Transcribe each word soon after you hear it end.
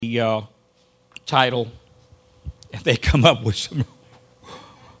the title, they come up with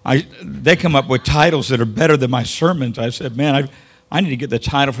titles that are better than my sermons. I said, man, I need to get the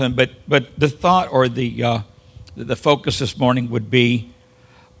title for them. But the thought or the focus this morning would be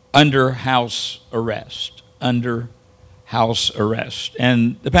under house arrest. Under house arrest.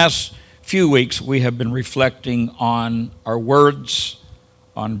 And the past few weeks we have been reflecting on our words,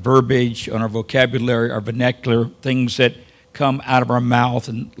 on verbiage, on our vocabulary, our vernacular, things that come out of our mouth.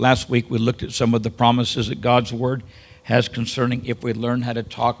 And last week we looked at some of the promises that God's Word has concerning if we learn how to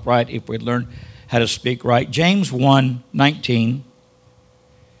talk right, if we learn how to speak right. James 1:19.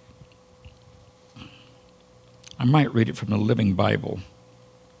 I might read it from the Living Bible.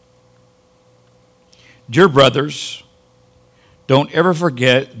 Dear brothers, don't ever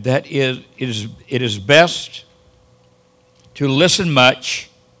forget that it is best to listen much,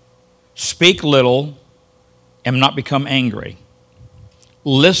 speak little, and not become angry.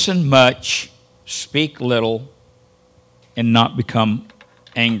 Listen much, speak little, and not become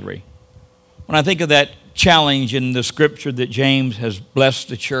angry. When I think of that challenge in the scripture that James has blessed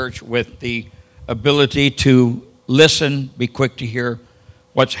the church with the ability to listen, be quick to hear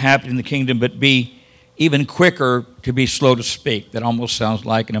what's happening in the kingdom, but be even quicker to be slow to speak. That almost sounds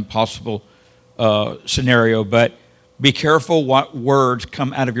like an impossible scenario, but be careful what words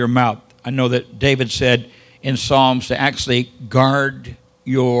come out of your mouth. I know that David said in Psalms to actually guard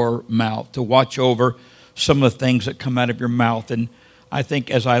your mouth, to watch over some of the things that come out of your mouth. And I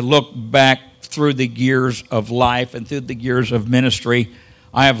think as I look back through the years of life and through the years of ministry,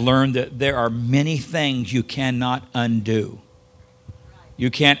 I have learned that there are many things you cannot undo. You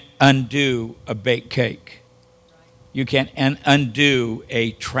can't undo a baked cake. You can't undo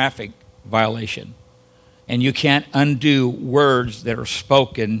a traffic violation. And you can't undo words that are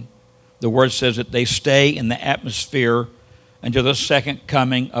spoken. The Word says that they stay in the atmosphere until the second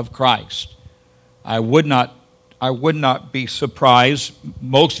coming of Christ. I would not be surprised.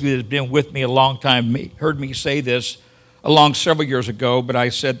 Most of you that have been with me a long time heard me say this several years ago, but I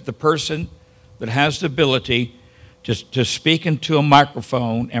said the person that has the ability to speak into a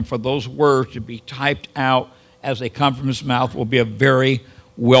microphone and for those words to be typed out as they come from his mouth will be a very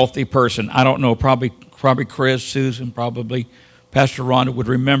wealthy person. I don't know, probably Chris, Susan, probably Pastor Rhonda would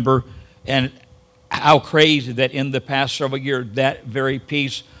remember, and how crazy that in the past several years that very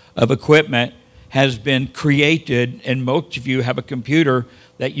piece of equipment has been created, and most of you have a computer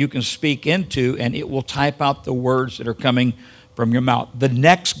that you can speak into and it will type out the words that are coming from your mouth. The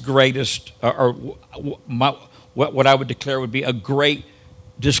next greatest, what I would declare would be a great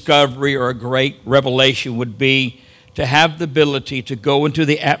discovery or a great revelation would be to have the ability to go into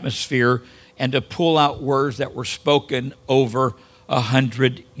the atmosphere and to pull out words that were spoken over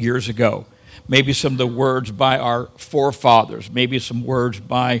 100 years ago. Maybe some of the words by our forefathers, maybe some words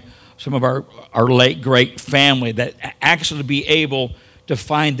by some of our late great family, that actually be able to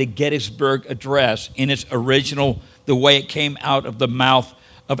find the Gettysburg Address in its original, the way it came out of the mouth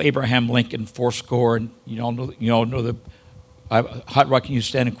of Abraham Lincoln, fourscore, and you all know the Hot Rock. Can you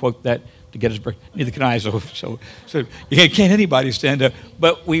stand and quote that to Gettysburg? Neither can I. So can't anybody stand up?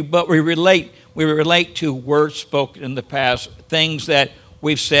 But we relate to words spoken in the past, things that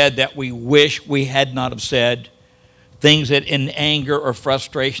we've said that we wish we had not have said, things that in anger or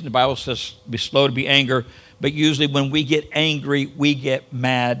frustration, the Bible says be slow to be angry, but usually when we get angry, we get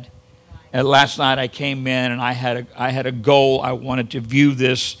mad. And last night I came in and I had a goal. I wanted to view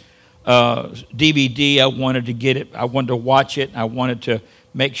this DVD. I wanted to get it. I wanted to watch it. I wanted to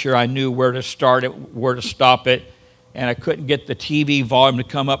make sure I knew where to start it, where to stop it. And I couldn't get the TV volume to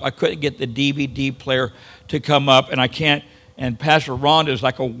come up. I couldn't get the DVD player to come up. And I can't. And Pastor Rhonda is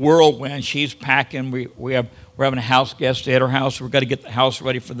like a whirlwind. She's packing. We're having a house guest at her house. We've got to get the house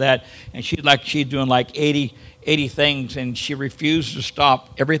ready for that. And she's doing like 80 things, and she refuses to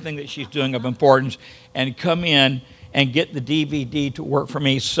stop everything that she's doing of importance and come in and get the DVD to work for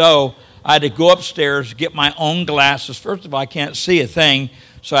me. So I had to go upstairs, get my own glasses. First of all, I can't see a thing,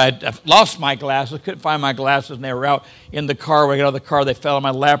 so I lost my glasses. Couldn't find my glasses, and they were out in the car. When I got out of the car, they fell on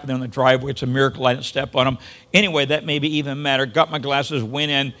my lap, and they're in the driveway. It's a miracle I didn't step on them. Anyway, that maybe even matter. Got my glasses,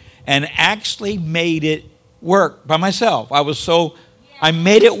 went in, and actually made it work by myself. I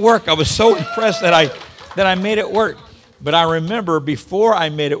made it work. I was so impressed that I made it work. But I remember before I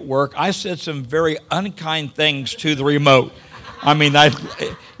made it work, I said some very unkind things to the remote. I mean,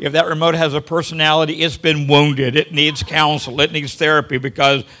 if that remote has a personality, it's been wounded. It needs counsel. It needs therapy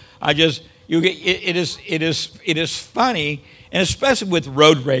because it is funny, and especially with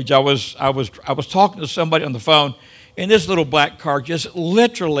road rage. I was talking to somebody on the phone, and this little black car just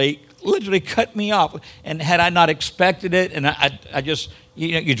literally literally cut me off. And had I not expected it, and I just,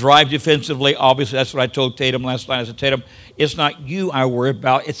 you drive defensively. Obviously, that's what I told Tatum last night. I said, Tatum, it's not you I worry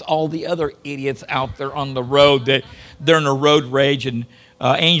about. It's all the other idiots out there on the road that they're in a road rage. And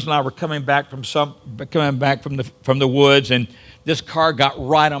Angel and I were coming back from the woods, and this car got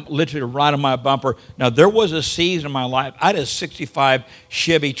literally right on my bumper. Now, there was a season in my life, I had a 65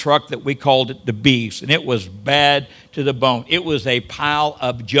 Chevy truck that we called it the Beast, and it was bad to the bone. It was a pile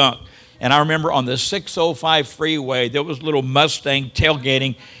of junk. And I remember on the 605 freeway, there was a little Mustang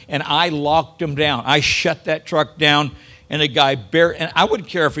tailgating, and I locked him down. I shut that truck down, and the guy and I wouldn't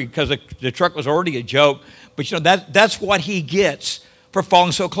care because the truck was already a joke, but that's what he gets for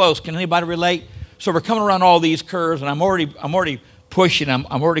falling so close. Can anybody relate? So we're coming around all these curves, and I'm already pushing. I'm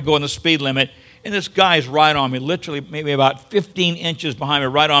already going the speed limit, and this guy's right on me, literally maybe about 15 inches behind me,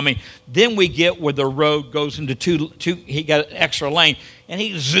 right on me. Then we get where the road goes into two. He got an extra lane, and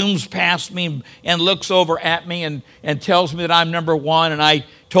he zooms past me and looks over at me and tells me that I'm number one, and I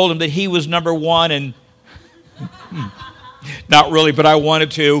told him that he was number one, and not really, but I wanted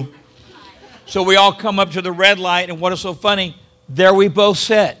to. So we all come up to the red light, and what is so funny, there we both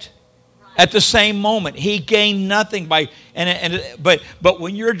sat. At the same moment, he gained nothing but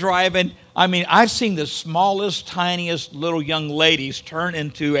when you're driving, I mean, I've seen the smallest, tiniest little young ladies turn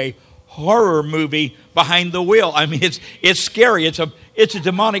into a horror movie behind the wheel. I mean, it's scary. It's a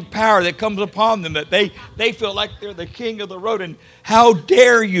demonic power that comes upon them that they feel like they're the king of the road. And how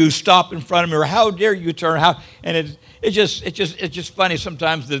dare you stop in front of me, or how dare you turn? It's just funny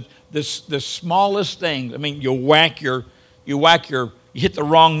sometimes the smallest thing. I mean, you hit the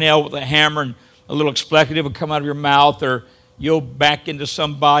wrong nail with a hammer, and a little expletive will come out of your mouth, or you'll back into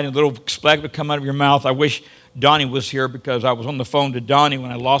somebody, and a little expletive will come out of your mouth. I wish Donnie was here, because I was on the phone to Donnie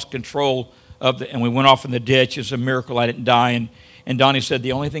when I lost control and we went off in the ditch. It's a miracle I didn't die. And Donnie said,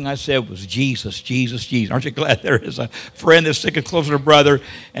 the only thing I said was Jesus, Jesus, Jesus. Aren't you glad there is a friend that's sticking closer to brother,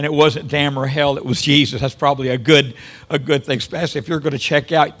 and it wasn't damn or hell, it was Jesus? That's probably a good thing, especially if you're going to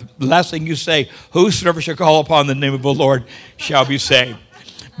check out. The last thing you say, whosoever shall call upon the name of the Lord shall be saved.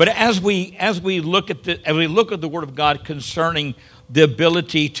 But as we look at the Word of God concerning the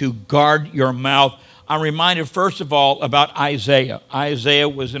ability to guard your mouth, I'm reminded, first of all, about Isaiah. Isaiah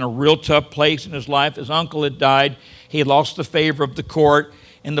was in a real tough place in his life. His uncle had died. He had lost the favor of the court.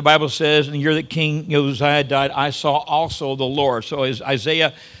 And the Bible says, in the year that King Uzziah died, I saw also the Lord. So as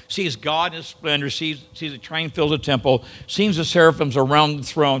Isaiah sees God in his splendor, sees the train fills the temple, sees the seraphims around the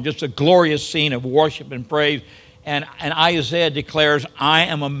throne, just a glorious scene of worship and praise. And Isaiah declares, I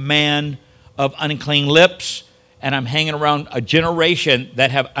am a man of unclean lips, and I'm hanging around a generation that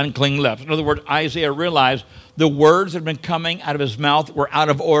have unclean lips. In other words, Isaiah realized the words that had been coming out of his mouth were out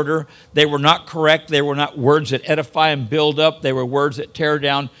of order. They were not correct. They were not words that edify and build up. They were words that tear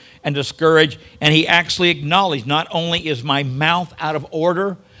down and discourage. And he actually acknowledged, not only is my mouth out of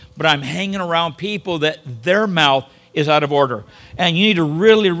order, but I'm hanging around people that their mouth is out of order. And you need to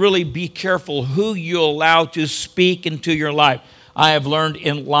really, really be careful who you allow to speak into your life. I have learned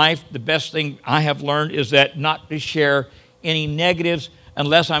in life, the best thing I have learned is that not to share any negatives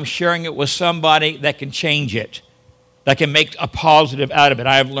unless I'm sharing it with somebody that can change it, that can make a positive out of it.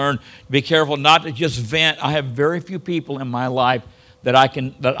 I have learned to be careful not to just vent. I have very few people in my life that I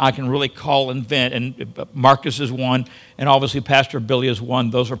can really call and vent. And Marcus is one, and obviously Pastor Billy is one.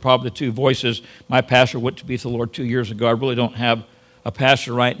 Those are probably the two voices. My pastor went to be with the Lord 2 years ago. I really don't have a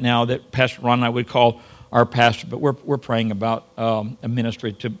pastor right now that Pastor Ron and I would call our pastor, but we're praying about a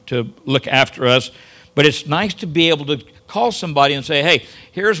ministry to look after us. But it's nice to be able to call somebody and say, hey,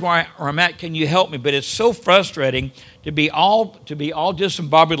 here's where I'm at, can you help me? But it's so frustrating to be all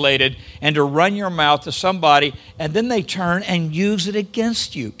discombobulated and to run your mouth to somebody, and then they turn and use it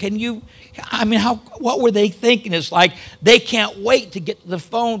against you. What were they thinking? It's like they can't wait to get to the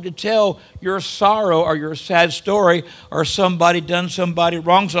phone to tell your sorrow or your sad story, or somebody done somebody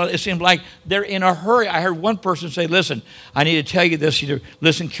wrong. So it seems like they're in a hurry. I heard one person say, listen, I need to tell you this. You need to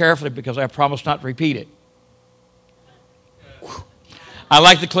listen carefully because I promise not to repeat it. I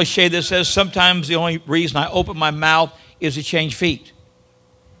like the cliche that says sometimes the only reason I open my mouth is to change feet.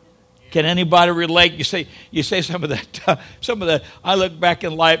 Can anybody relate? You say some of the. I look back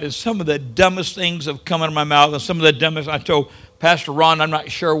in life and some of the dumbest things have come out of my mouth, and some of the dumbest. I told Pastor Ron, I'm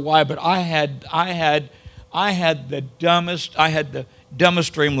not sure why, but I had the dumbest. I had the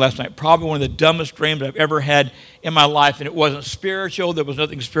dumbest dream last night. Probably one of the dumbest dreams I've ever had in my life. And it wasn't spiritual. There was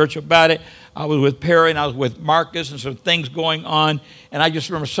nothing spiritual about it. I was with Perry and I was with Marcus and some things going on. And I just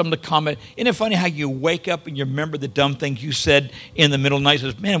remember some of the comments. Isn't it funny how you wake up and you remember the dumb things you said in the middle of the night?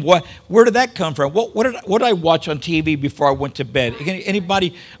 Says, man, where did that come from? What did I watch on TV before I went to bed?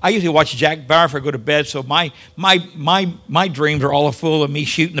 Anybody? I usually watch Jack Bauer before I go to bed. So my dreams are all full of me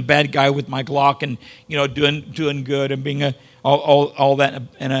shooting the bad guy with my Glock and, doing good and being all that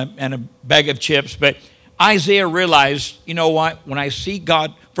and a bag of chips. But Isaiah realized, you know what? When I see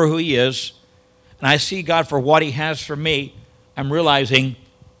God for who he is, and I see God for what he has for me, I'm realizing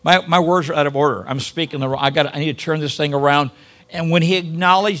my words are out of order. I'm speaking I need to turn this thing around. And when he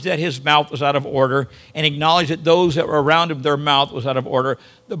acknowledged that his mouth was out of order and acknowledged that those that were around him, their mouth was out of order,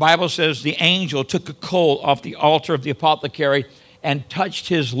 the Bible says the angel took a coal off the altar of the apothecary and touched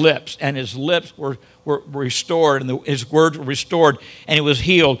his lips, and his lips were restored, and his words were restored, and he was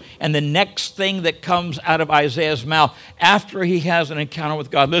healed. And the next thing that comes out of Isaiah's mouth after he has an encounter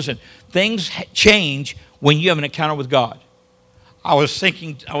with God, listen, things change when you have an encounter with God. I was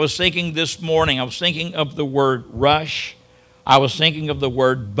thinking this morning, I was thinking of the word rush. I was thinking of the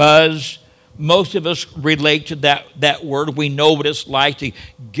word buzz. Most of us relate to that word. We know what it's like to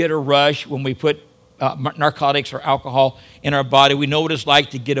get a rush when we put narcotics or alcohol in our body. We know what it's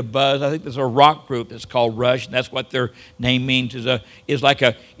like to get a buzz. I think there's a rock group that's called Rush, and that's what their name means.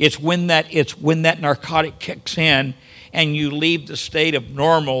 It's when that narcotic kicks in, and you leave the state of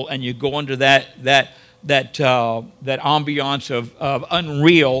normal, and you go into that ambiance of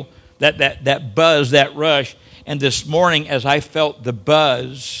unreal, that buzz, that rush. And this morning, as I felt the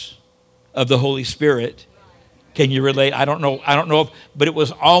buzz of the Holy Spirit. Can you relate? I don't know but it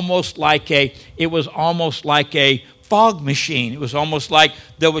was almost like a fog machine. It was almost like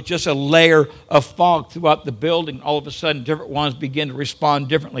there was just a layer of fog throughout the building. All of a sudden, different ones begin to respond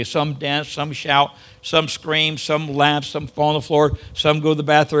differently. Some dance, some shout, some scream, some laugh, some fall on the floor, some go to the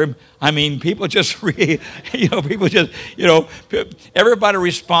bathroom. I mean, people just everybody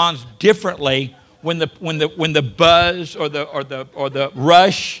responds differently when the buzz or the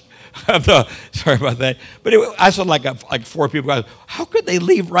rush. Sorry about that, but I saw like four people. How could they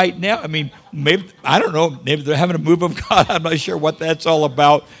leave right now? I mean, maybe I don't know. Maybe they're having a move of God. I'm not sure what that's all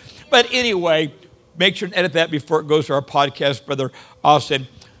about. But anyway, make sure and edit that before it goes to our podcast, Brother Austin.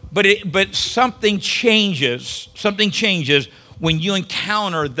 But something changes. Something changes when you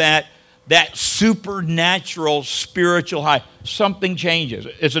encounter that supernatural spiritual high. Something changes.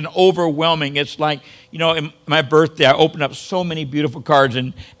 It's an overwhelming. It's like, in my birthday, I opened up so many beautiful cards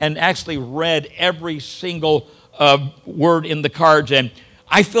and actually read every single word in the cards. And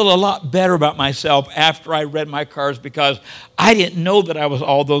I feel a lot better about myself after I read my cards because I didn't know that I was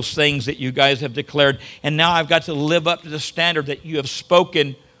all those things that you guys have declared. And now I've got to live up to the standard that you have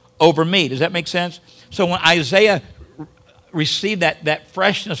spoken over me. Does that make sense? So when Isaiah received that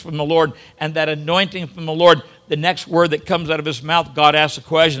freshness from the Lord and that anointing from the Lord, the next word that comes out of his mouth, God asks the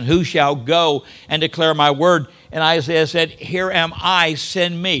question, who shall go and declare my word? And Isaiah said, here am I,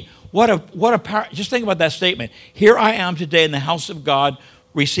 send me. What a power. Just think about that statement. Here I am today in the house of God,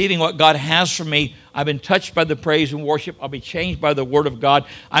 receiving what God has for me. I've been touched by the praise and worship. I'll be changed by the word of God.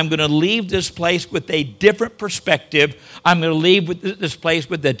 I'm going to leave this place with a different perspective. I'm going to leave with this place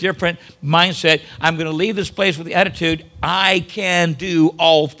with a different mindset. I'm going to leave this place with the attitude, I can do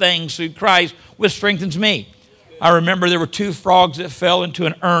all things through Christ, which strengthens me. I remember there were two frogs that fell into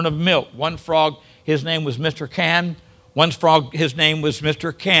an urn of milk. One frog, his name was Mr. Can. One frog, his name was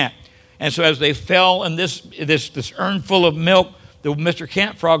Mr. Can't. And so as they fell in this urn full of milk, the Mr.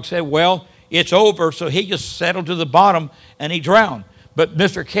 Kent frog said, well, it's over. So he just settled to the bottom and he drowned. But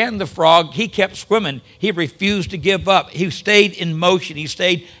Mr. Kent the frog, he kept swimming. He refused to give up. He stayed in motion. He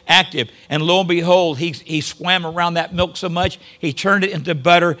stayed active. And lo and behold, he swam around that milk so much, he turned it into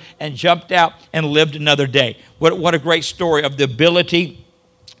butter and jumped out and lived another day. What a great story of the ability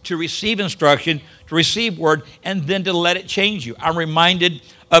to receive instruction, to receive word, and then to let it change you. I'm reminded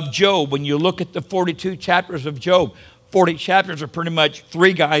of Job. When you look at the 42 chapters of Job, 40 chapters are pretty much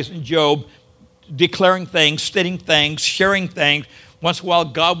three guys in Job declaring things, stating things, sharing things. Once in a while,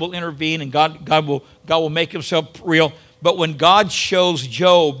 God will intervene and God will make himself real. But when God shows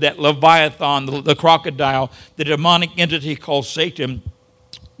Job that Leviathan, the crocodile, the demonic entity called Satan,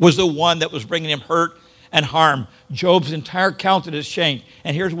 was the one that was bringing him hurt and harm, Job's entire countenance changed.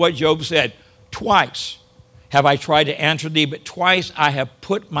 And here's what Job said, twice have I tried to answer thee, but twice I have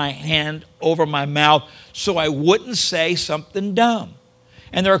put my hand over my mouth so I wouldn't say something dumb.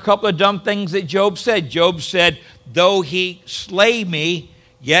 And there are a couple of dumb things that Job said. Job said, though he slay me,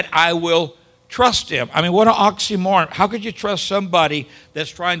 yet I will trust him. I mean, what an oxymoron. How could you trust somebody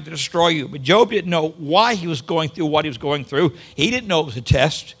that's trying to destroy you? But Job didn't know why he was going through what he was going through. He didn't know it was a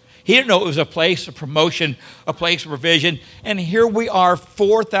test. He didn't know it was a place of promotion, a place of provision. And here we are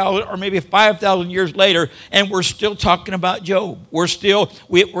 4,000 or maybe 5,000 years later, and we're still talking about Job. We're still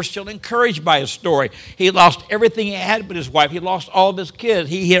encouraged by his story. He lost everything he had but his wife. He lost all of his kids.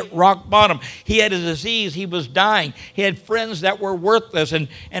 He hit rock bottom. He had a disease. He was dying. He had friends that were worthless. And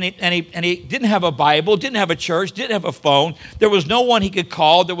he didn't have a Bible, didn't have a church, didn't have a phone. There was no one he could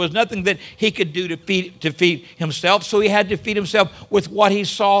call. There was nothing that he could do to feed himself. So he had to feed himself with what he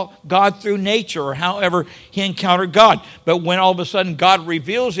saw God through nature, or however he encountered God. But when all of a sudden God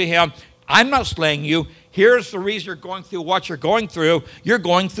reveals to him, I'm not slaying you. Here's the reason you're going through what you're going through. You're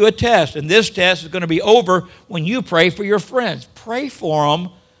going through a test, and this test is going to be over when you pray for your friends. Pray for them.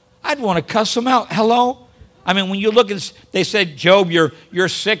 I'd want to cuss them out. Hello? I mean, when you look at, they said, Job, you're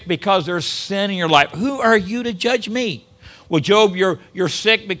sick because there's sin in your life. Who are you to judge me? Well, Job, you're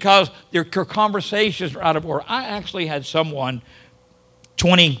sick because your conversations are out of order. I actually had someone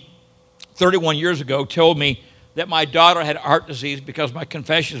 31 years ago told me that my daughter had heart disease because my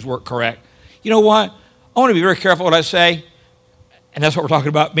confessions weren't correct. You know what? I want to be very careful what I say. And that's what we're talking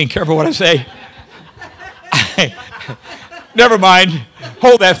about, being careful what I say. Never mind.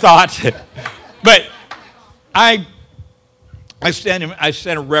 Hold that thought. But I stand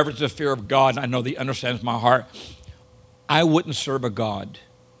in reverence and fear of God, and I know that He understands my heart. I wouldn't serve a God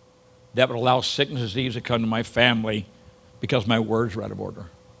that would allow sickness and disease to come to my family because my words are out of order.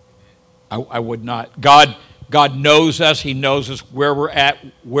 I would not. God knows us. He knows us where we're at,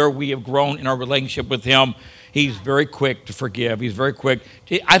 where we have grown in our relationship with Him. He's very quick to forgive. He's very quick.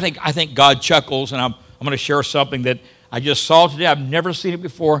 I think God chuckles, and I'm going to share something that I just saw today. I've never seen it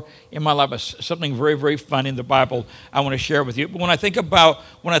before in my life. Something very, very funny in the Bible I want to share with you. But when I think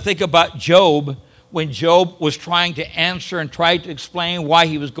about Job, when Job was trying to answer and try to explain why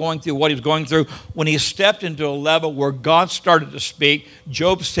he was going through what he was going through, when he stepped into a level where God started to speak,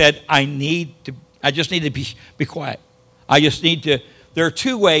 Job said, I just need to be quiet. There are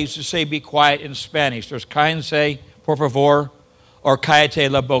two ways to say be quiet in Spanish. There's cállense, por favor, or cállate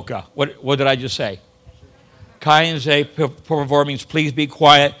la boca. What did I just say? Cállense, por favor means please be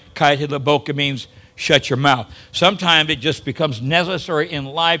quiet. Cállate la boca means shut your mouth. Sometimes it just becomes necessary in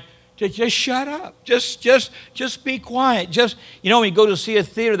life to just shut up. Just be quiet. When you go to see a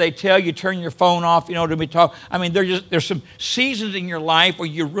theater, they tell you turn your phone off, to be talk. I mean, there's some seasons in your life where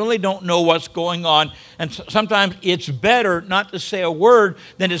you really don't know what's going on. And sometimes it's better not to say a word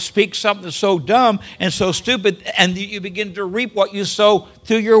than to speak something so dumb and so stupid, and you begin to reap what you sow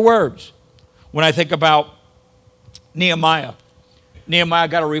through your words. When I think about Nehemiah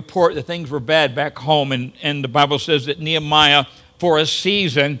got a report that things were bad back home, and the Bible says that Nehemiah, for a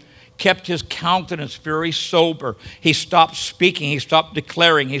season, kept his countenance very sober. He stopped speaking. He stopped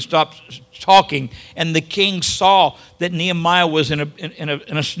declaring. He stopped talking. And the king saw that Nehemiah was in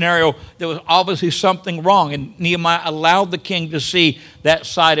a scenario that was obviously something wrong. And Nehemiah allowed the king to see that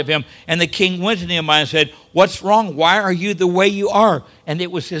side of him. And the king went to Nehemiah and said, what's wrong? Why are you the way you are? And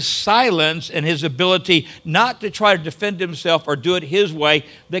it was his silence and his ability not to try to defend himself or do it his way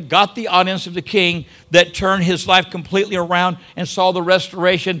that got the audience of the king, that turned his life completely around and saw the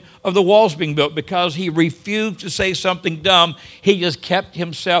restoration of the walls being built. Because he refused to say something dumb, he just kept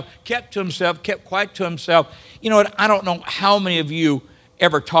quiet to himself. You know what? I don't know how many of you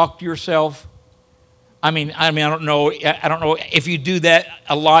ever talk to yourself. I don't know if you do that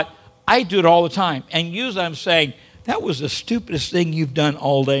a lot. I do it all the time. And usually I'm saying, that was the stupidest thing you've done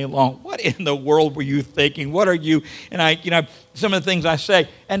all day long. What in the world were you thinking? What are you? And some of the things I say.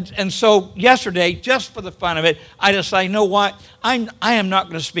 And so yesterday, just for the fun of it, I decided, you know what? I am not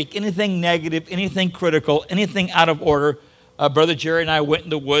going to speak anything negative, anything critical, anything out of order. Brother Jerry and I went in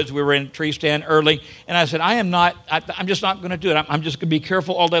the woods. We were in a tree stand early. And I said, I'm just not going to do it. I'm just going to be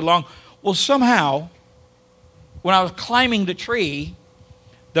careful all day long. Well, somehow, when I was climbing the tree,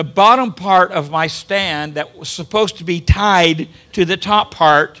 the bottom part of my stand that was supposed to be tied to the top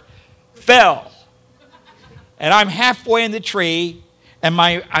part fell. And I'm halfway in the tree, and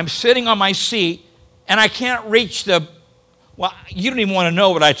I'm sitting on my seat, and I can't reach well, you don't even want to know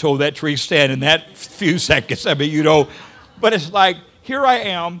what I told that tree stand in that few seconds. But it's like, here I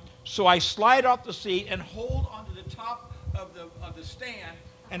am, so I slide off the seat and hold onto the top of the stand,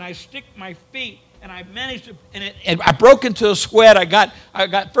 and I stick my feet, and I managed to, and I broke into a sweat.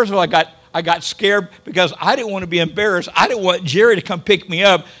 First of all, I got scared because I didn't want to be embarrassed. I didn't want Jerry to come pick me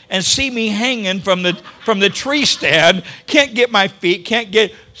up and see me hanging from the tree stand. Can't get my feet,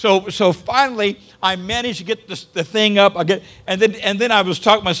 so finally I managed to get the thing up. And then I was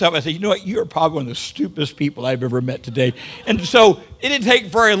talking to myself. I said, you know what? You're probably one of the stupidest people I've ever met today. And so it didn't take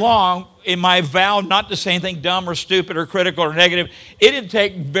very long in my vow not to say anything dumb or stupid or critical or negative. It didn't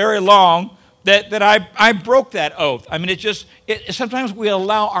take very long that I broke that oath. I mean, sometimes we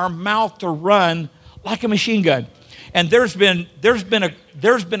allow our mouth to run like a machine gun. And there's been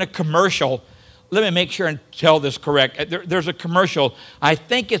a commercial. Let me make sure and tell this correct. There's a commercial. I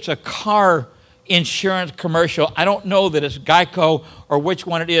think it's a car insurance commercial. I don't know that it's Geico or which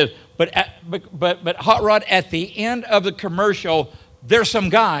one it is. But Hot Rod, at the end of the commercial, there's some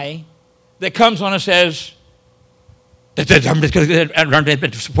guy that comes on and says, "I'm just going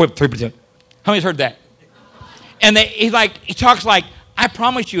to support 3%." How many's heard that? And he talks like, I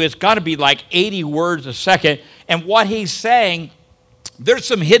promise you, it's got to be like 80 words a second. And what he's saying, there's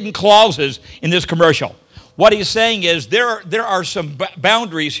some hidden clauses in this commercial. What he's saying is there are some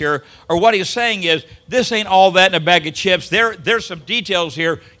boundaries here, or what he's saying is this ain't all that in a bag of chips. There's some details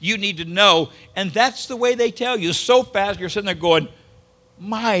here you need to know, and that's the way they tell you. So fast you're sitting there going,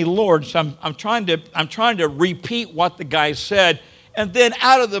 "My Lord!" So I'm trying to repeat what the guy said. And then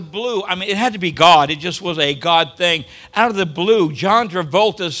out of the blue, I mean, it had to be God. It just was a God thing. Out of the blue, John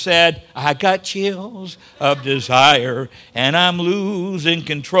Travolta said, "I got chills of desire, and I'm losing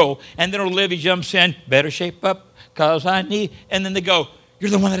control." And then Olivia jumps in, "Better shape up, because I need..." And then they go,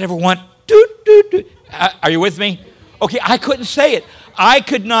 "You're the one that I ever want." Doot, doot, doot. Are you with me? Okay, I couldn't say it. I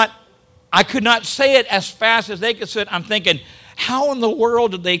could not say it as fast as they could say it. I'm thinking, how in the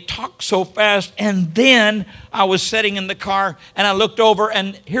world did they talk so fast? And then I was sitting in the car and I looked over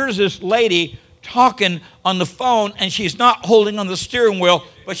and here's this lady talking on the phone, and she's not holding on the steering wheel,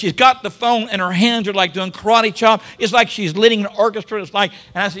 but she's got the phone and her hands are like doing karate chop. It's like she's leading an orchestra. It's like,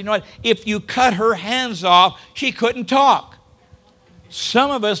 and I said, you know what? If you cut her hands off, she couldn't talk. Some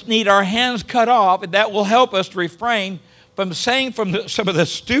of us need our hands cut off, and that will help us to refrain from saying some of the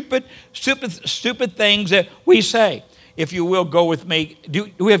stupid things that we say. If you will, go with me.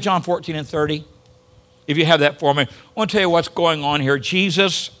 Do we have John 14 and 30? If you have that for me. I want to tell you what's going on here.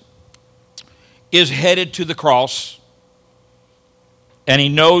 Jesus is headed to the cross, and he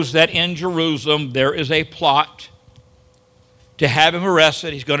knows that in Jerusalem there is a plot to have him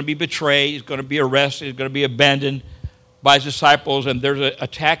arrested. He's going to be betrayed. He's going to be arrested. He's going to be abandoned by his disciples, and there's an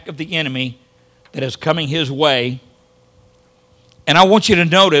attack of the enemy that is coming his way. And I want you to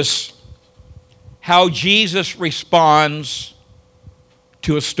notice how Jesus responds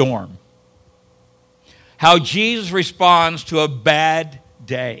to a storm. How Jesus responds to a bad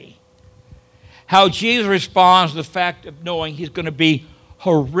day. How Jesus responds to the fact of knowing he's going to be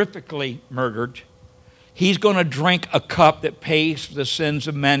horrifically murdered. He's going to drink a cup that pays for the sins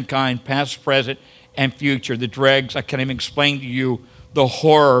of mankind, past, present, and future. The dregs, I can't even explain to you the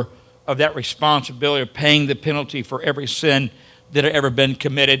horror of that responsibility of paying the penalty for every sin that had ever been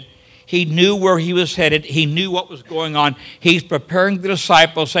committed. He knew where he was headed. He knew what was going on. He's preparing the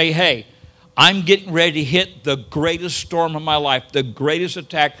disciples, say, hey, I'm getting ready to hit the greatest storm of my life, the greatest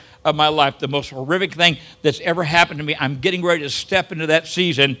attack of my life, the most horrific thing that's ever happened to me. I'm getting ready to step into that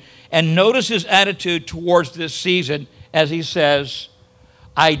season. And notice his attitude towards this season as he says,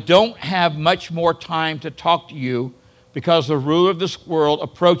 I don't have much more time to talk to you because the ruler of this world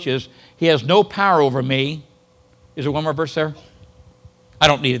approaches. He has no power over me. Is there one more verse there? I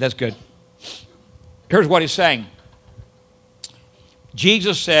don't need it. That's good. Here's what he's saying.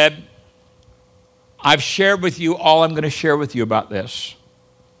 Jesus said, I've shared with you all I'm going to share with you about this.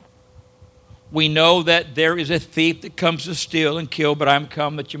 We know that there is a thief that comes to steal and kill, but I'm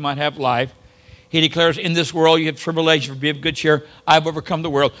come that you might have life. He declares, in this world you have tribulation, but be of good cheer. I've overcome the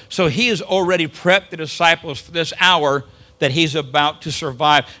world. So he has already prepped the disciples for this hour that he's about to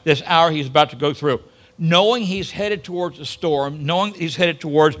survive, this hour he's about to go through. Knowing he's headed towards a storm, knowing he's headed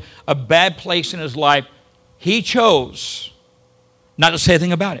towards a bad place in his life, he chose not to say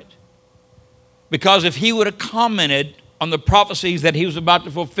anything about it. Because if he would have commented on the prophecies that he was about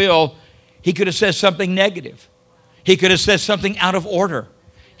to fulfill, he could have said something negative. He could have said something out of order.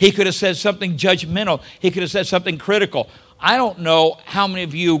 He could have said something judgmental. He could have said something critical. I don't know how many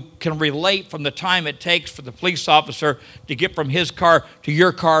of you can relate from the time it takes for the police officer to get from his car to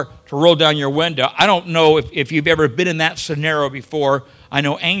your car to roll down your window. I don't know if you've ever been in that scenario before. I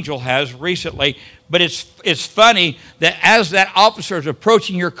know Angel has recently. But it's funny that as that officer is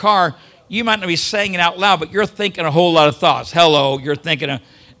approaching your car, you might not be saying it out loud, but you're thinking a whole lot of thoughts. Hello, you're thinking of...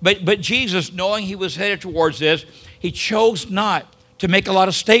 But Jesus, knowing he was headed towards this, he chose not to make a lot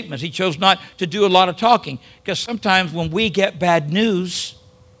of statements. He chose not to do a lot of talking. Because sometimes when we get bad news,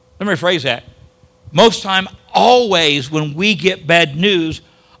 let me rephrase that. Most time, always when we get bad news,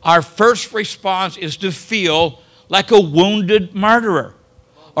 our first response is to feel like a wounded murderer.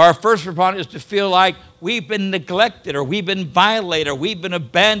 Our first response is to feel like we've been neglected, or we've been violated, or we've been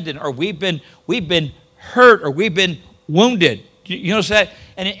abandoned, or we've been hurt, or we've been wounded. You notice that?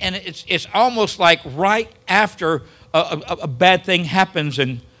 And it's almost like right after a bad thing happens,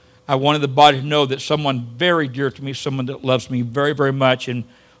 and I wanted the body to know that someone very dear to me, someone that loves me very, very much, and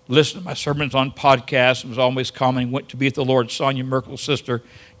listened to my sermons on podcasts and was always commenting, went to be with the Lord, Sonia Merkel's sister,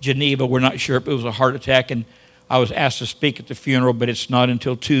 Geneva. We're not sure if it was a heart attack, and I was asked to speak at the funeral, but it's not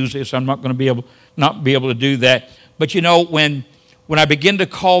until Tuesday, so I'm not going to not be able to do that. But you know, when I begin to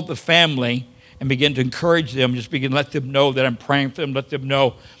call the family and begin to encourage them, just begin to let them know that I'm praying for them, let them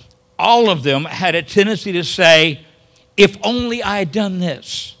know, all of them had a tendency to say, if only I had done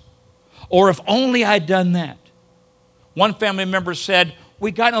this, or if only I had done that. One family member said,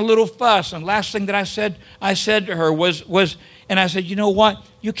 we got in a little fuss, and last thing that I said to her was, and I said, you know what?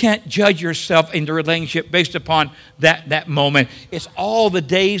 You can't judge yourself in the relationship based upon that moment. It's all the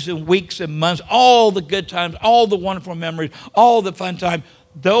days and weeks and months, all the good times, all the wonderful memories, all the fun time.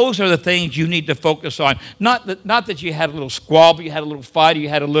 Those are the things you need to focus on. Not that you had a little squabble, you had a little fight, you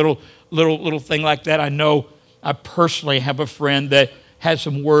had a little thing like that. I know I personally have a friend that had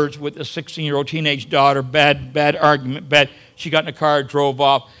some words with a 16-year-old teenage daughter, bad argument, she got in a car, drove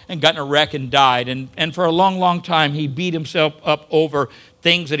off, and got in a wreck and died. And for a long, long time, he beat himself up over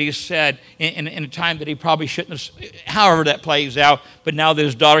things that he said in a time that he probably shouldn't have, however that plays out. But now that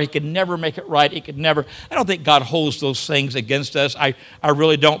his daughter, he could never make it right. He could never. I don't think God holds those things against us. I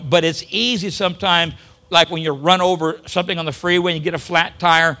really don't. But it's easy sometimes, like when you run over something on the freeway and you get a flat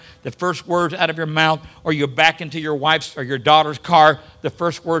tire, the first words out of your mouth, or you back into your wife's or your daughter's car, the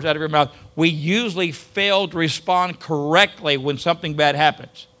first words out of your mouth. We usually fail to respond correctly when something bad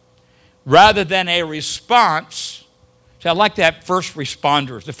happens. Rather than a response, see, I like that first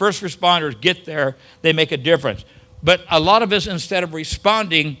responders. The first responders get there, they make a difference. But a lot of us, instead of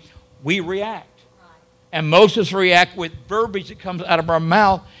responding, we react. And most of us react with verbiage that comes out of our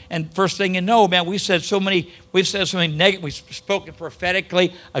mouth. And first thing you know, man, we've said so many negative, we've spoken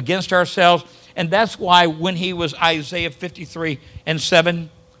prophetically against ourselves. And that's why when he was Isaiah 53:7,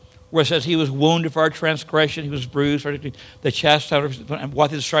 where it says he was wounded for our transgression, he was bruised for the chastisement, and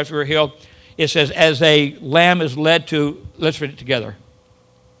with his stripes we were healed. It says, as a lamb is led to, let's read it together.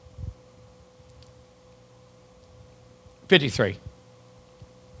 53.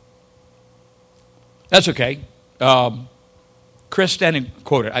 That's okay. Chris Stanton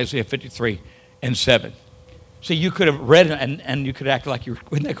quoted Isaiah 53:7. See, you could have read it and you could act like you were,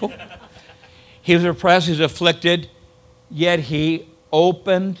 wouldn't that cool? He was oppressed, he was afflicted, yet he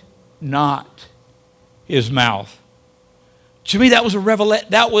opened not his mouth. To me, that was a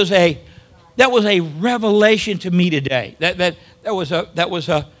revelation to me today. It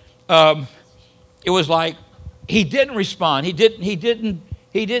was like he didn't respond. He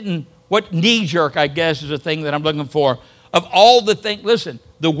didn't. What knee jerk, I guess, is the thing that I'm looking for. Of all the things, listen,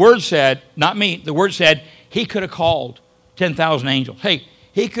 the word said, not me, the word said he could have called 10,000 angels. Hey,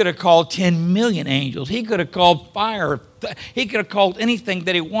 he could have called 10 million angels. He could have called fire. He could have called anything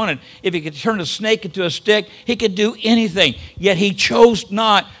that he wanted. If he could turn a snake into a stick, he could do anything. Yet he chose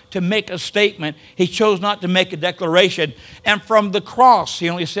not to make a statement. He chose not to make a declaration. And from the cross, he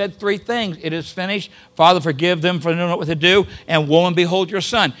only said three things. It is finished. Father, forgive them for they don't know what to do. And woman, behold your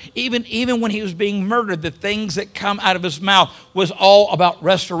son. Even when he was being murdered, the things that come out of his mouth was all about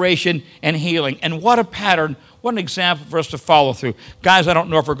restoration and healing. And what a pattern. What an example for us to follow through. Guys, I don't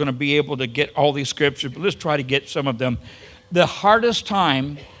know if we're going to be able to get all these scriptures, but let's try to get some of them. The hardest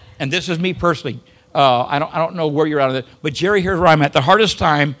time, and this is me personally, I don't know where you're at of it, but Jerry, here's where I'm at. The hardest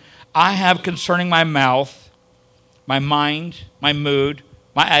time I have concerning my mouth, my mind, my mood,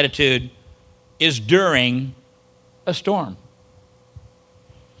 my attitude, is during a storm.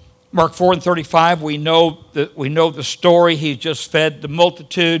 Mark 4:35, we know the story. He just fed the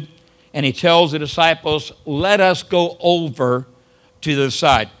multitude. And he tells the disciples, let us go over to the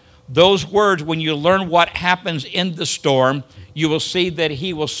side. Those words, when you learn what happens in the storm, you will see that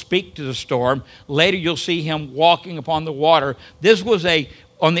he will speak to the storm. Later, you'll see him walking upon the water. This was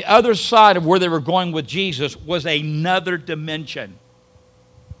on the other side of where they were going with Jesus, was another dimension.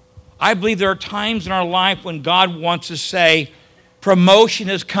 I believe there are times in our life when God wants to say, promotion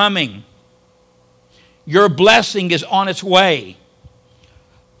is coming. Your blessing is on its way.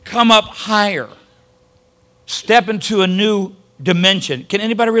 Come up higher. Step into a new dimension. Can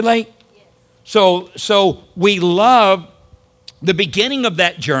anybody relate? Yes. So we love the beginning of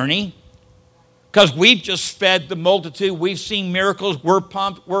that journey because we've just fed the multitude. We've seen miracles. We're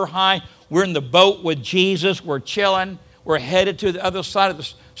pumped. We're high. We're in the boat with Jesus. We're chilling. We're headed to the other side of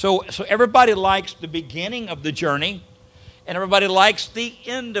this. So everybody likes the beginning of the journey, and everybody likes the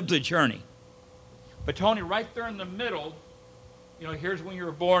end of the journey. But Tony, right there in the middle, here's when you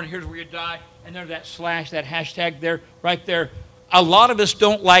were born, here's where you die, and there's that slash, that hashtag there, right there. A lot of us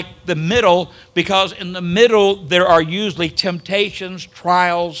don't like the middle because in the middle there are usually temptations,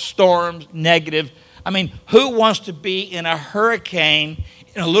 trials, storms, negative. I mean, who wants to be in a hurricane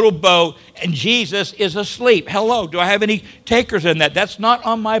in a little boat and Jesus is asleep? Hello, do I have any takers in that? That's not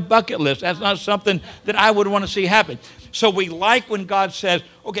on my bucket list. That's not something that I would want to see happen. So we like when God says,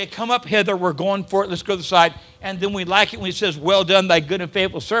 okay, come up hither, we're going for it, let's go to the side. And then we like it when he says, well done, thy good and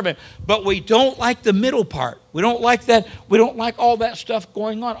faithful servant. But we don't like the middle part. We don't like that. We don't like all that stuff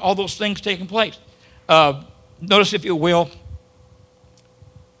going on, all those things taking place. Notice, if you will,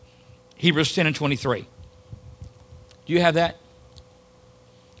 Hebrews 10 and 23. Do you have that?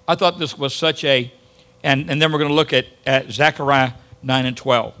 I thought this was such a, and then we're going to look at Zechariah 9 and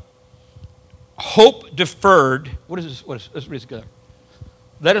 12. Hope deferred, what is this? Let's read it together.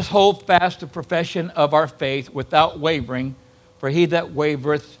 Let us hold fast the profession of our faith without wavering, for he that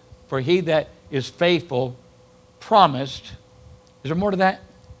wavereth, for he that is faithful, promised. Is there more to that?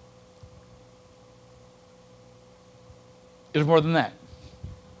 Is there more than that?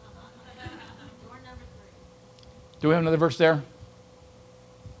 Do we have another verse there?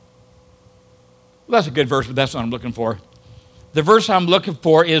 Well, that's a good verse, but that's what I'm looking for. The verse I'm looking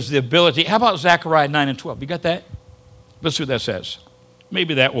for is the ability. How about Zechariah 9 and 12? You got that? Let's see what that says.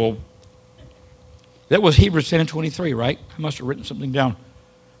 Maybe that will. That was Hebrews 10 and 23, right? I must have written something down.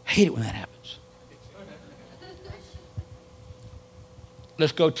 I hate it when that happens.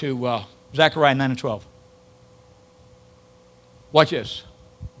 Let's go to Zechariah 9 and 12. Watch this.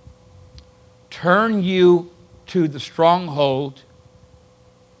 Turn you to the stronghold,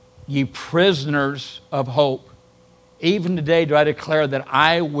 ye prisoners of hope. Even today do I declare that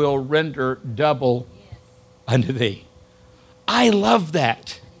I will render double unto thee. I love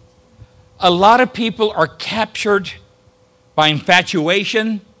that. A lot of people are captured by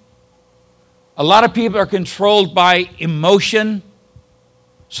infatuation. A lot of people are controlled by emotion.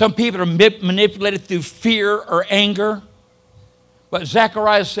 Some people are manipulated through fear or anger. But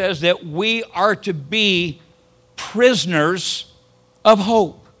Zechariah says that we are to be prisoners of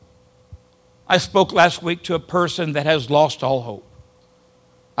hope. I spoke last week to a person that has lost all hope.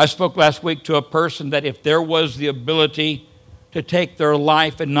 I spoke last week to a person that if there was the ability to take their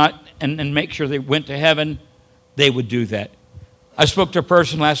life and make sure they went to heaven, they would do that. I spoke to a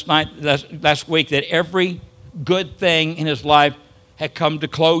person last week that every good thing in his life had come to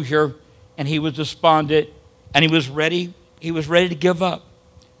closure, and he was despondent, and he was ready to give up.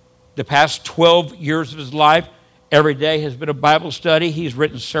 The past 12 years of his life, every day has been a Bible study. He's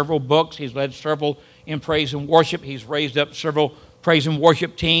written several books. He's led several in praise and worship. He's raised up several praise and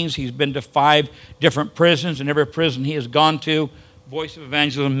worship teams. He's been to 5 different prisons. In every prison he has gone to, Voice of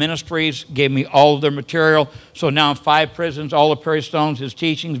Evangelism Ministries gave me all of their material. So now in 5 prisons, all of Perry Stone's, his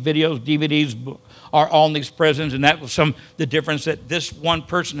teachings, videos, DVDs are all in these prisons. And that was the difference that this one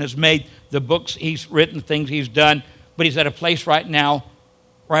person has made. The books he's written, things he's done. But he's at a place right now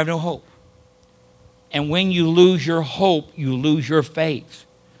where I have no hope. And when you lose your hope, you lose your faith.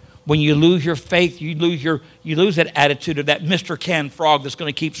 When you lose your faith, you lose that attitude of that Mr. Canned frog that's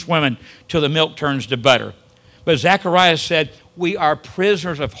going to keep swimming till the milk turns to butter. But Zechariah said, we are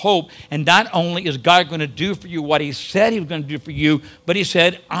prisoners of hope. And not only is God going to do for you what he said he was going to do for you, but he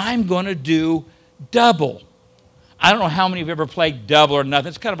said, I'm going to do double. I don't know how many of you ever played double or nothing.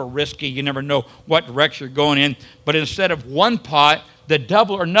 It's kind of a risky. You never know what direction you're going in. But instead of one pot, the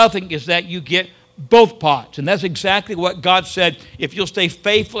double or nothing is that you get both pots. And that's exactly what God said. If you'll stay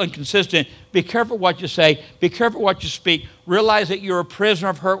faithful and consistent, be careful what you say, be careful what you speak, realize that you're a prisoner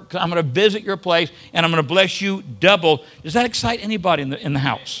of hurt. I'm going to visit your place and I'm going to bless you double. Does that excite anybody in the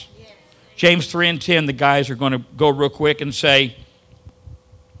house? Yes. James 3 and 10, the guys are going to go real quick and say,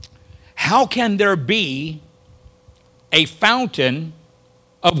 how can there be a fountain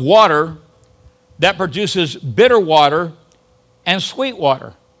of water that produces bitter water and sweet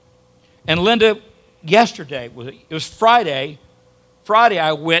water? And Linda, yesterday, it was Friday. Friday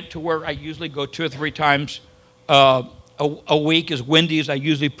I went to where I usually go 2 or 3 times a week is Wendy's. I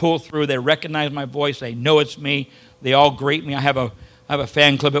usually pull through. They recognize my voice. They know it's me. They all greet me. I have a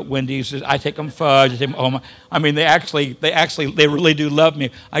fan club at Wendy's. I take them fudge. I take them home. I mean, they really do love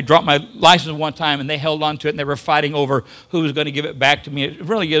me. I dropped my license one time, and they held on to it, and they were fighting over who was going to give it back to me. It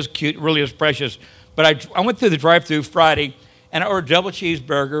really is cute. It really is precious. But I went through the drive-thru Friday, and I ordered a double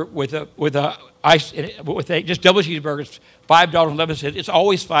cheeseburger with a just double cheeseburgers, $5.11. It's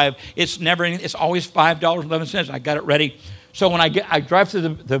always $5. It's never anything. It's always $5.11. I got it ready. So when I drive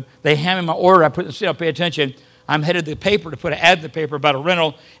through they hand me my order. I put the seat. I pay attention. I'm headed to the paper to put an ad in the paper about a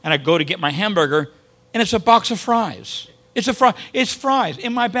rental, and I go to get my hamburger, and it's a box of fries. It's fries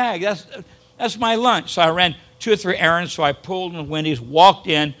in my bag. That's my lunch. So I ran 2 or 3 errands. So I pulled in Wendy's, walked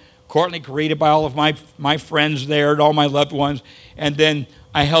in. Courtney greeted by all of my friends there and all my loved ones, and then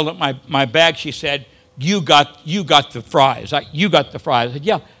I held up my bag. She said, "You got the fries. You got the fries." I said,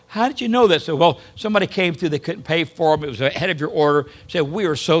 "Yeah." "How did you know that?" So, "Well, somebody came through. They couldn't pay for them. It was ahead of your order." Said, "We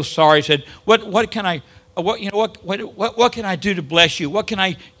are so sorry." I said, "What can I? What can I do to bless you? What can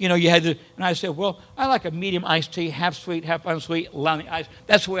I? You had to." And I said, "Well, I like a medium iced tea, half sweet, half unsweet, allow the ice."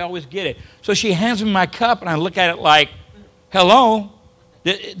 That's the way I always get it. So she hands me my cup, and I look at it like, "Hello,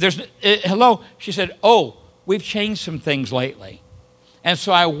 hello." She said, "Oh, we've changed some things lately." And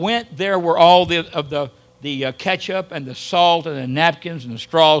so I went there where all the ketchup and the salt and the napkins and the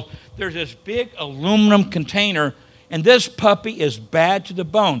straws. There's this big aluminum container, and this puppy is bad to the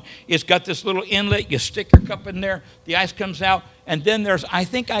bone. It's got this little inlet. You stick your cup in there, the ice comes out, and then I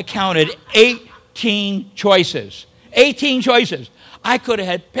think I counted 18 choices. 18 choices. I could have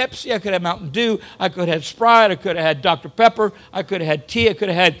had Pepsi, I could have Mountain Dew, I could have had Sprite, I could have had Dr. Pepper, I could have had tea, I could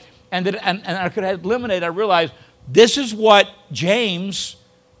have had, and I could have had lemonade. I realized this is what James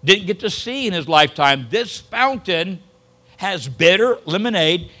didn't get to see in his lifetime. This fountain has bitter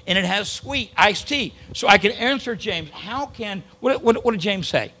lemonade and it has sweet iced tea. So I can answer James. What did James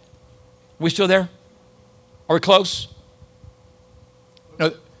say? Are we still there? Are we close?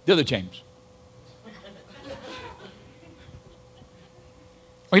 No, the other James.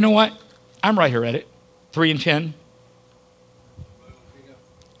 Oh, you know what? I'm right here at it. 3 and 10.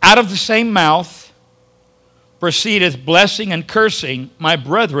 Out of the same mouth proceedeth blessing and cursing. My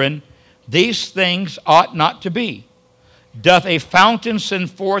brethren, these things ought not to be. Doth a fountain send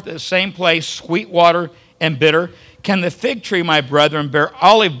forth at the same place sweet water and bitter? Can the fig tree, my brethren, bear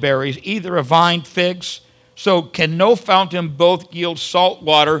olive berries, either a vine figs? So can no fountain both yield salt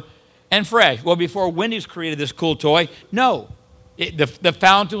water and fresh? Well, before Wendy's created this cool toy, no. The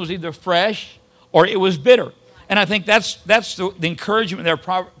fountain was either fresh or it was bitter. And I think that's the encouragement there.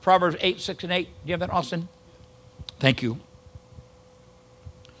 Proverbs 8, 6, and 8. Do you have that, Austin? Thank you.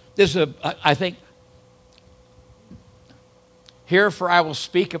 This is, I think, here for I will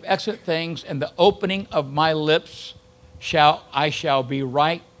speak of excellent things, and the opening of my lips I shall be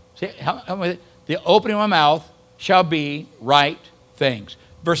right. See, the opening of my mouth shall be right things.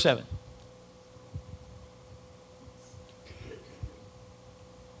 Verse 7.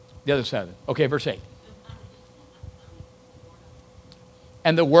 The other 7. Okay, verse 8.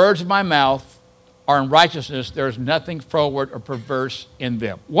 And the words of my mouth are in righteousness. There is nothing froward or perverse in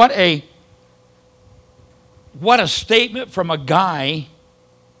them. What a statement from a guy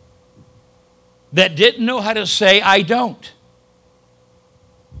that didn't know how to say I don't.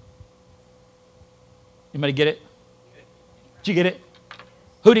 Anybody get it? Did you get it?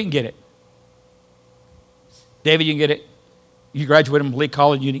 Who didn't get it? David, you can get it? You graduated from Malik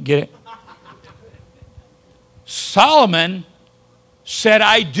College, you didn't get it? Solomon said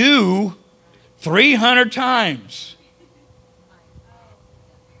I do 300 times.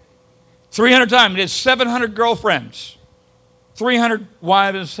 300 times. He had 700 girlfriends. 300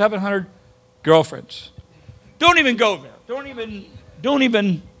 wives and 700 girlfriends. Don't even go there. Don't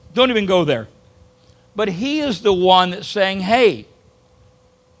even go there. But he is the one that's saying, hey,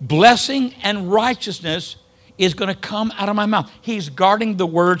 blessing and righteousness is going to come out of my mouth. He's guarding the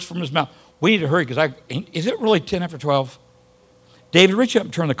words from his mouth. We need to hurry because is it really 10 after 12? David, reach up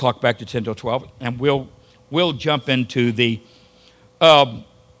and turn the clock back to 10 till 12, and we'll jump into the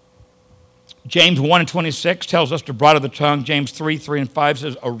James 1 and 26 tells us to bridle the tongue. James 3 and 5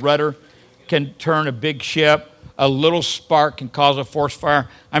 says a rudder can turn a big ship. A little spark can cause a forest fire.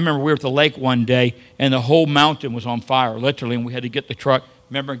 I remember we were at the lake one day, and the whole mountain was on fire, literally, and we had to get the truck,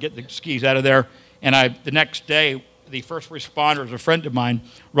 get the skis out of there. And the next day, the first responder was a friend of mine,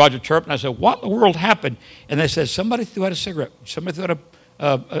 Roger Turpin. I said, what in the world happened? And they said, somebody threw out a cigarette. Somebody threw out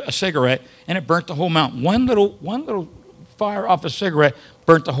a cigarette, and it burnt the whole mountain. One little fire off a cigarette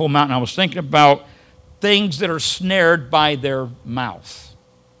burnt the whole mountain. I was thinking about things that are snared by their mouth.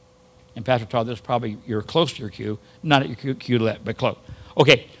 And Pastor Todd, this is probably, you're close to your cue. Not at your cue, but close.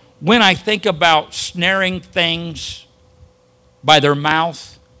 Okay, when I think about snaring things by their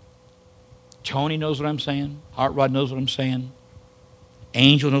mouth, Tony knows what I'm saying. Hot Rod knows what I'm saying.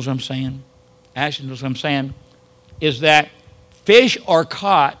 Angel knows what I'm saying. Ashton knows what I'm saying. Is that fish are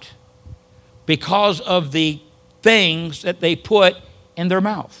caught because of the things that they put in their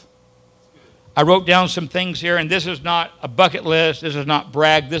mouth. I wrote down some things here, and this is not a bucket list. This is not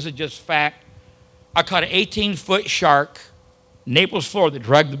brag. This is just fact. I caught an 18-foot shark, Naples, Florida, that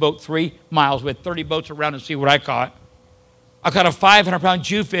dragged the boat 3 miles. We had 30 boats around to see what I caught. I caught a 500-pound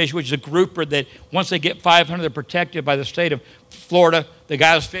Jewfish, which is a grouper that once they get 500, they're protected by the state of Florida. The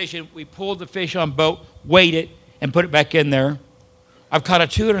guy was fishing. We pulled the fish on boat, weighed it, and put it back in there. I've caught a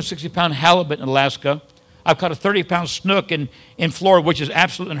 260-pound halibut in Alaska. I've caught a 30-pound snook in Florida, which is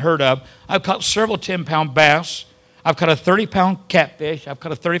absolutely unheard of. I've caught several 10-pound bass. I've caught a 30-pound catfish. I've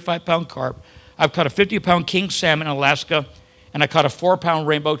caught a 35-pound carp. I've caught a 50-pound king salmon in Alaska, and I caught a 4-pound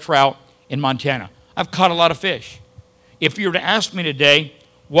rainbow trout in Montana. I've caught a lot of fish. If you were to ask me today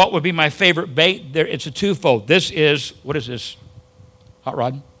what would be my favorite bait, it's a twofold. This is, what is this? Hot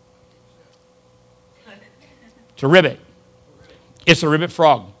rod? It's a ribbit. It's a ribbit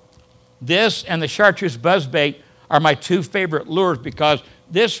frog. This and the chartreuse buzzbait are my 2 favorite lures because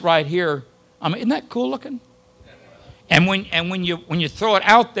this right here, isn't that cool looking? And when you throw it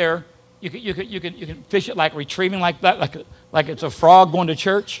out there, you can fish it like retrieving like that, like it's a frog going to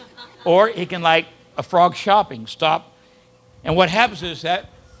church, or it can like a frog shopping. Stop. And what happens is that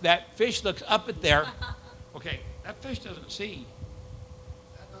fish looks up at there. Okay, that fish doesn't see.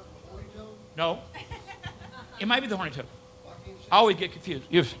 No. It might be the horny toad. I always get confused.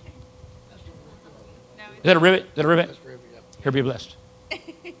 Is that a ribbit? Is that a ribbit? Here, be blessed.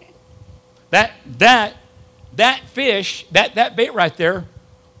 That fish, that bait right there,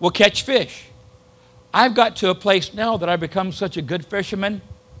 will catch fish. I've got to a place now that I've become such a good fisherman.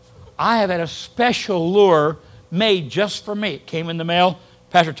 I have had a special lure made just for me. It came in the mail.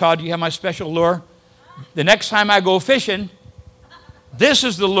 Pastor Todd, do you have my special lure? The next time I go fishing, this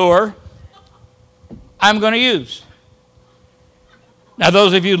is the lure I'm going to use. Now,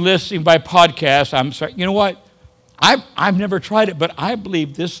 those of you listening by podcast, I'm sorry. You know what? I've never tried it, but I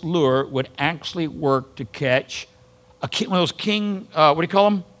believe this lure would actually work to catch one of those king, what do you call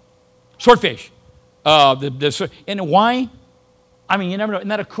them? Swordfish. And why? I mean, you never know. Isn't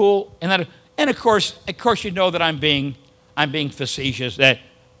that a cool? And of course, you know that I'm being facetious. That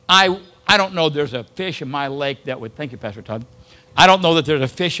I don't know there's a fish in my lake that would. Thank you, Pastor Todd. I don't know that there's a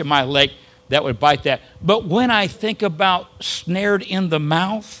fish in my lake that would bite that. But when I think about snared in the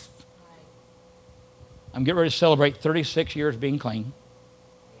mouth, I'm getting ready to celebrate 36 years being clean.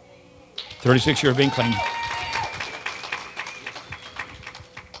 36 years being clean.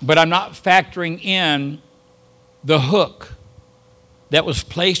 But I'm not factoring in the hook that was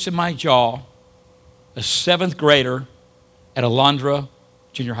placed in my jaw, a 7th grader at Alondra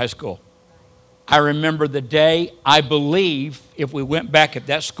Junior High School. I remember the day. I believe if we went back, if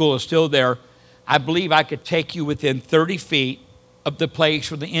that school is still there, I believe I could take you within 30 feet of the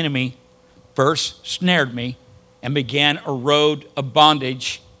place where the enemy first snared me and began a road of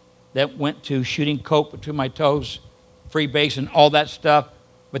bondage that went to shooting coke between my toes, free base, and all that stuff.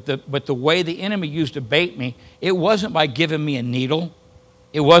 But the way the enemy used to bait me, it wasn't by giving me a needle.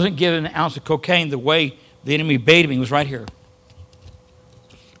 It wasn't giving an ounce of cocaine. The way the enemy baited me was right here.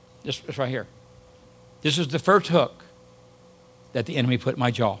 This right here. This is the first hook that the enemy put in my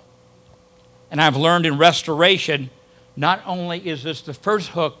jaw. And I've learned in restoration, not only is this the first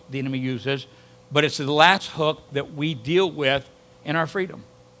hook the enemy uses, but it's the last hook that we deal with in our freedom.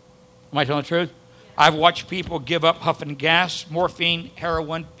 Am I telling the truth? I've watched people give up huffing gas, morphine,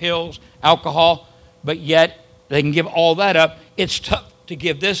 heroin, pills, alcohol, but yet they can give all that up. It's tough to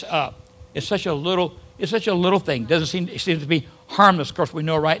give this up. It's such a little thing. It seems to be harmless. Of course, we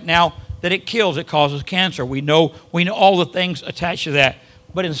know right now that it kills, it causes cancer. We know all the things attached to that.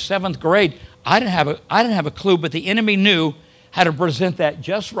 But in 7th grade, I didn't have a clue, but the enemy knew how to present that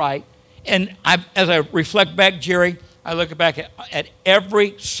just right. And as I reflect back, Jerry, I look back at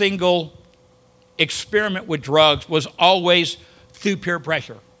every single experiment with drugs was always through peer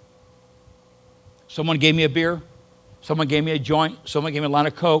pressure. Someone gave me a beer, someone gave me a joint, someone gave me a line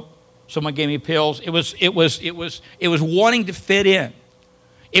of coke, someone gave me pills. It was wanting to fit in.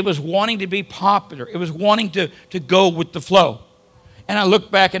 It was wanting to be popular. It was wanting to go with the flow. And I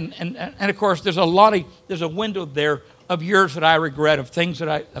look back and of course there's a window there of years that I regret, of things that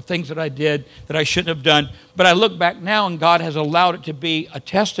I did that I shouldn't have done. But I look back now and God has allowed it to be a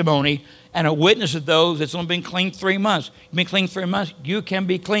testimony and a witness of those that's only been clean 3 months. You've been clean 3 months, you can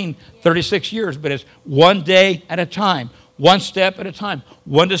be clean 36 years, but it's one day at a time, one step at a time,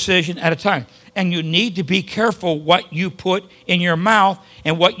 one decision at a time. And you need to be careful what you put in your mouth,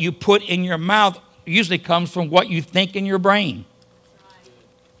 and what you put in your mouth usually comes from what you think in your brain.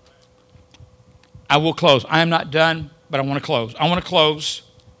 I will close. I am not done, but I want to close. I want to close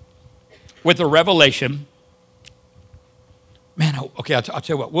with a revelation. Man, okay, I'll tell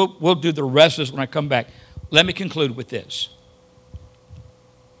you what. We'll do the rest of this when I come back. Let me conclude with this.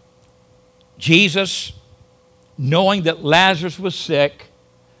 Jesus, knowing that Lazarus was sick,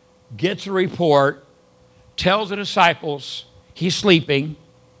 gets a report, tells the disciples he's sleeping.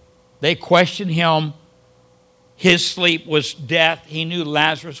 They question him. His sleep was death. He knew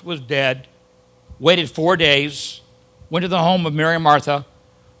Lazarus was dead. Waited 4 days. Went to the home of Mary and Martha.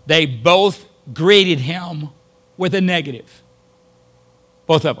 They both greeted him with a negative.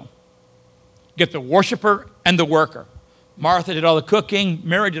 Both of them. Get the worshiper and the worker. Martha did all the cooking.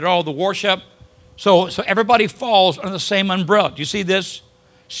 Mary did all the worship. So everybody falls under the same umbrella. Do you see this?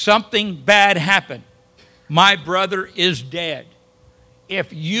 Something bad happened. My brother is dead.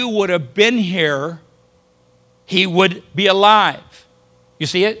 If you would have been here, he would be alive. You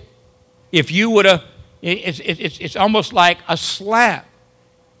see it? If you would have, it's almost like a slap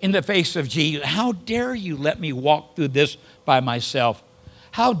in the face of Jesus. How dare you let me walk through this by myself?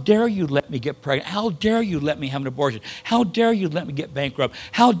 How dare you let me get pregnant? How dare you let me have an abortion? How dare you let me get bankrupt?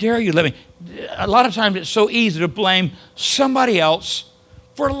 How dare you let me... A lot of times it's so easy to blame somebody else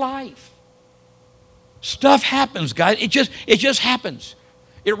for life. Stuff happens, guys. It just happens.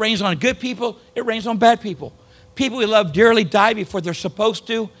 It rains on good people. It rains on bad people. People we love dearly die before they're supposed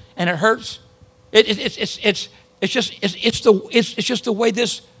to, and it hurts. It's just the way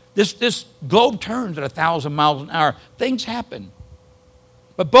this globe turns at 1,000 miles an hour. Things happen.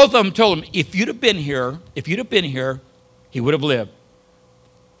 But both of them told him, if you'd have been here, he would have lived.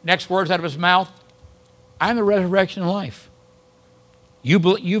 Next words out of his mouth, I'm the resurrection and life. You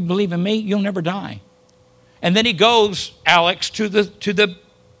believe in me, you'll never die. And then he goes, Alex, to the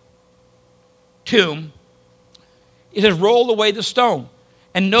tomb. He says, roll away the stone.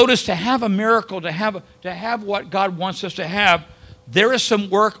 And notice, to have a miracle, to have what God wants us to have, there is some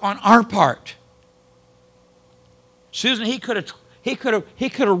work on our part. Susan, he could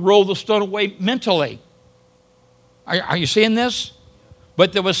have rolled the stone away mentally. Are you seeing this?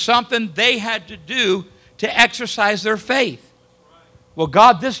 But there was something they had to do to exercise their faith. Well,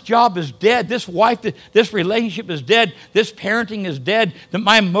 God, this job is dead. This wife, this relationship is dead. This parenting is dead.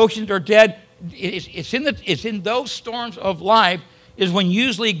 My emotions are dead. It's in those storms of life is when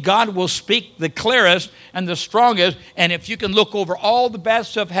usually God will speak the clearest and the strongest. And if you can look over all the bad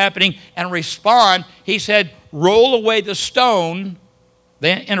stuff happening and respond, he said, roll away the stone.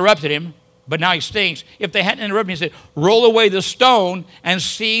 They interrupted him, but now he stinks. If they hadn't interrupted him, he said, roll away the stone and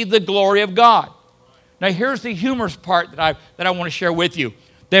see the glory of God. Now here's the humorous part that I want to share with you.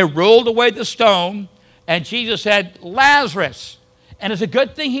 They rolled away the stone, and Jesus said, Lazarus. And it's a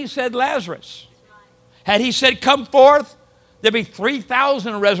good thing he said Lazarus. Had he said, come forth, there'd be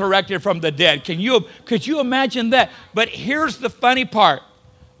 3,000 resurrected from the dead. Could you imagine that? But here's the funny part.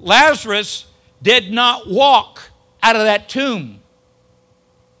 Lazarus did not walk out of that tomb.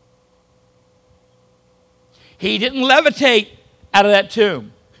 He didn't levitate out of that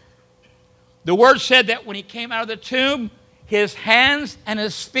tomb. The word said that when he came out of the tomb, his hands and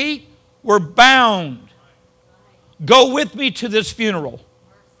his feet were bound. Go with me to this funeral.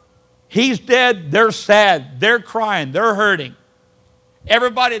 He's dead. They're sad. They're crying. They're hurting.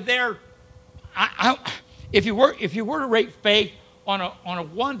 Everybody there. If you were to rate faith on a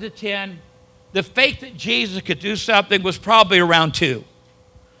 1 to 10, the faith that Jesus could do something was probably around 2.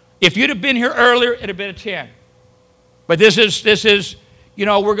 If you'd have been here earlier, it'd have been a 10. But this is.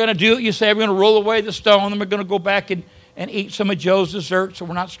 We're going to do it. You say, we're going to roll away the stone, and we're going to go back and eat some of Joe's dessert, so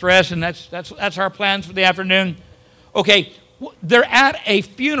we're not stressed, and that's our plans for the afternoon. Okay, they're at a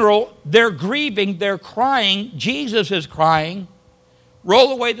funeral. They're grieving. They're crying. Jesus is crying.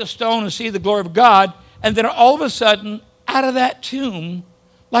 Roll away the stone and see the glory of God. And then all of a sudden, out of that tomb,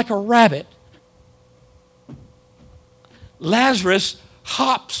 like a rabbit, Lazarus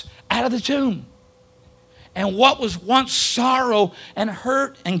hops out of the tomb. And what was once sorrow and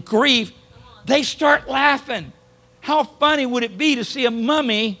hurt and grief, they start laughing. How funny would it be to see a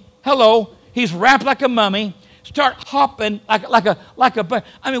mummy, he's wrapped like a mummy, start hopping like a,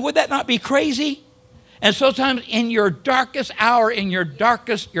 I mean, would that not be crazy? And sometimes in your darkest hour, in your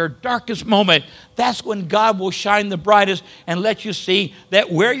darkest moment, that's when God will shine the brightest and let you see that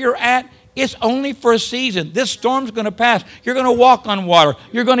where you're at, it's only for a season. This storm's going to pass. You're going to walk on water.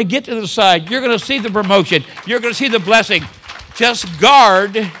 You're going to get to the side. You're going to see the promotion. You're going to see the blessing. Just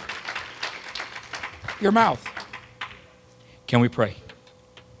guard your mouth. Can we pray?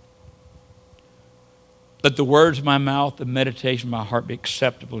 Let the words of my mouth, the meditation of my heart be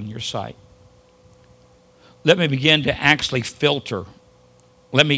acceptable in your sight. Let me begin to actually filter